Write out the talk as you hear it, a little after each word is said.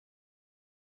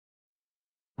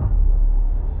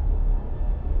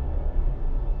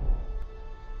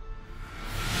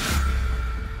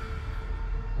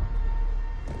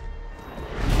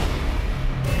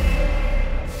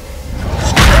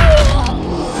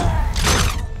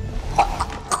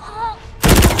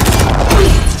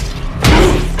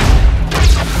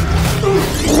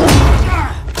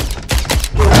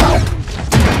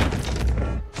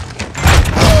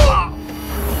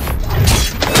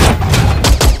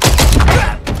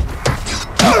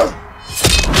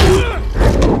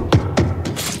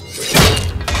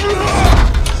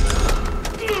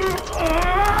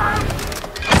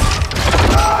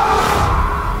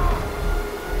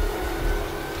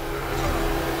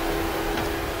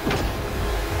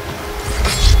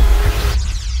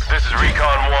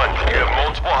1, you have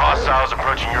multiple hostiles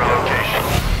approaching your location.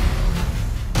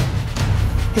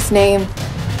 His name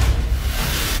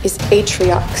is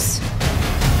Atriox.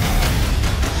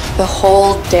 The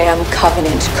whole damn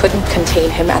Covenant couldn't contain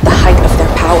him at the height of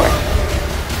their power.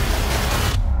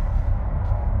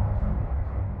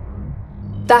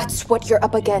 That's what you're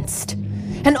up against.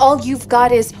 And all you've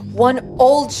got is one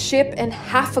old ship and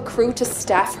half a crew to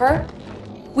staff her?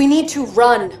 We need to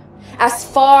run as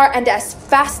far and as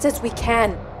fast as we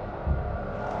can.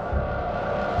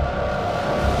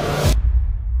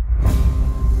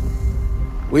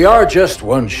 We are just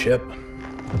one ship.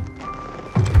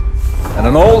 And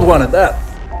an old one at that.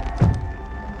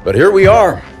 But here we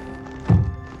are.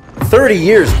 30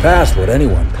 years past what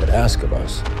anyone could ask of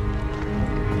us.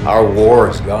 Our war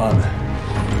is gone.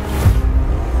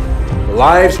 The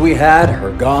lives we had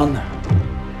are gone.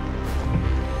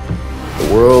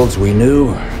 The worlds we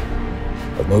knew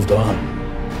have moved on.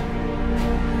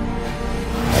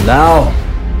 And now,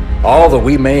 all that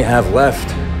we may have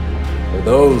left are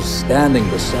those standing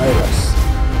beside us.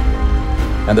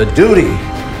 And the duty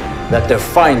that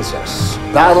defines us.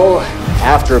 Battle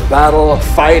after battle,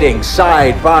 fighting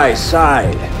side by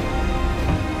side.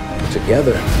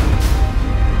 Together.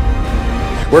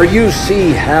 Where you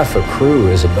see half a crew,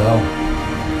 Isabel,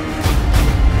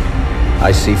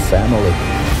 I see family.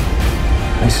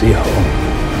 I see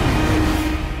home.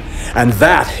 And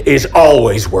that is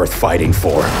always worth fighting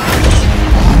for.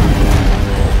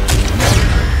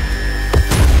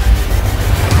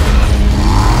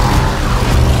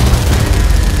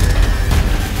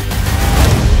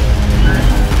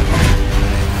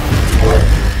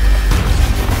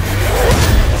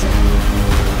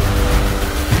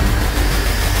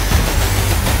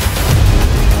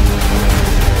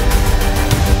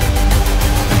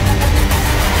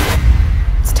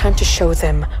 Time to show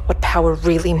them what power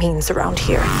really means around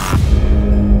here.